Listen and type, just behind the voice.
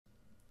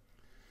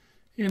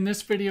In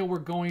this video, we're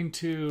going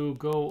to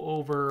go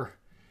over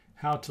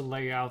how to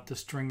lay out the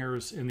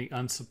stringers in the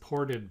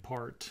unsupported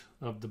part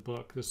of the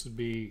book. This would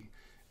be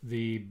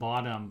the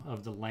bottom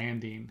of the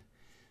landing,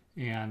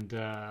 and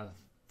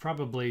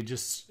probably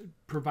just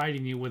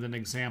providing you with an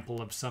example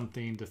of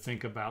something to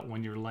think about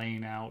when you're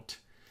laying out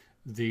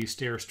the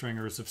stair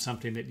stringers of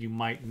something that you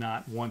might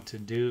not want to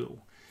do.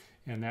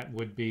 And that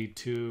would be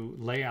to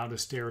lay out a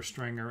stair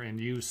stringer and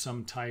use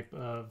some type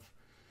of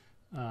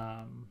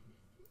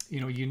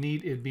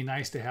it'd be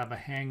nice to have a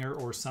hanger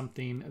or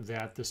something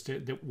that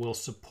that will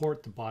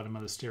support the bottom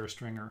of the stair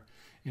stringer.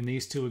 In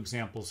these two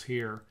examples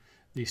here,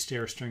 the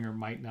stair stringer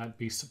might not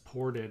be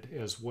supported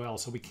as well.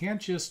 So we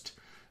can't just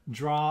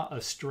draw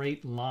a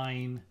straight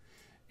line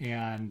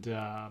and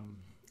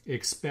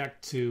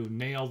expect to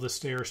nail the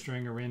stair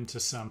stringer into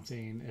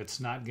something. It's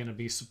not going to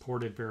be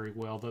supported very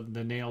well.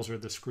 The nails or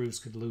the screws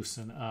could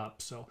loosen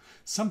up. So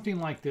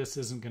something like this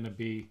isn't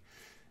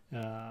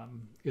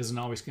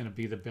always going to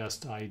be the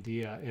best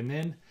idea. And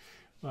then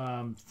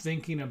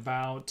thinking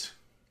about,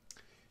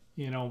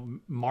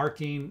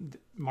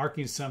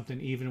 marking something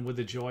even with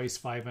the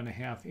joist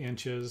 5.5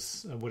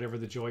 inches, whatever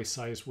the joist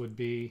size would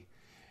be,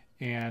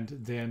 and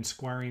then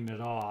squaring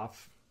it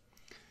off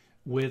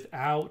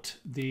without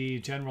the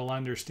general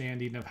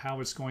understanding of how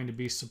it's going to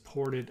be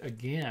supported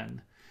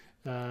again.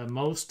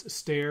 Most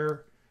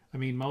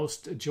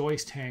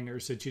joist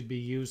hangers that you'd be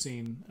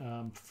using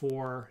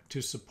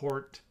to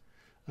support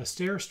a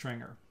stair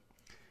stringer,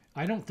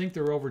 I don't think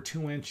they're over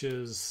 2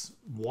 inches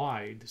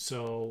wide.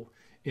 So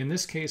in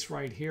this case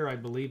right here, I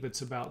believe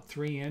it's about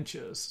 3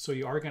 inches. So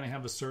you are going to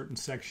have a certain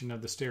section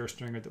of the stair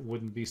stringer that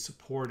wouldn't be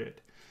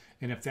supported.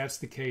 And if that's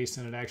the case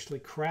and it actually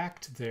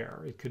cracked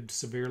there, it could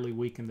severely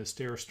weaken the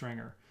stair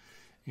stringer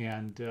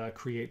and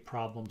create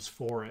problems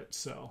for it.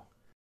 So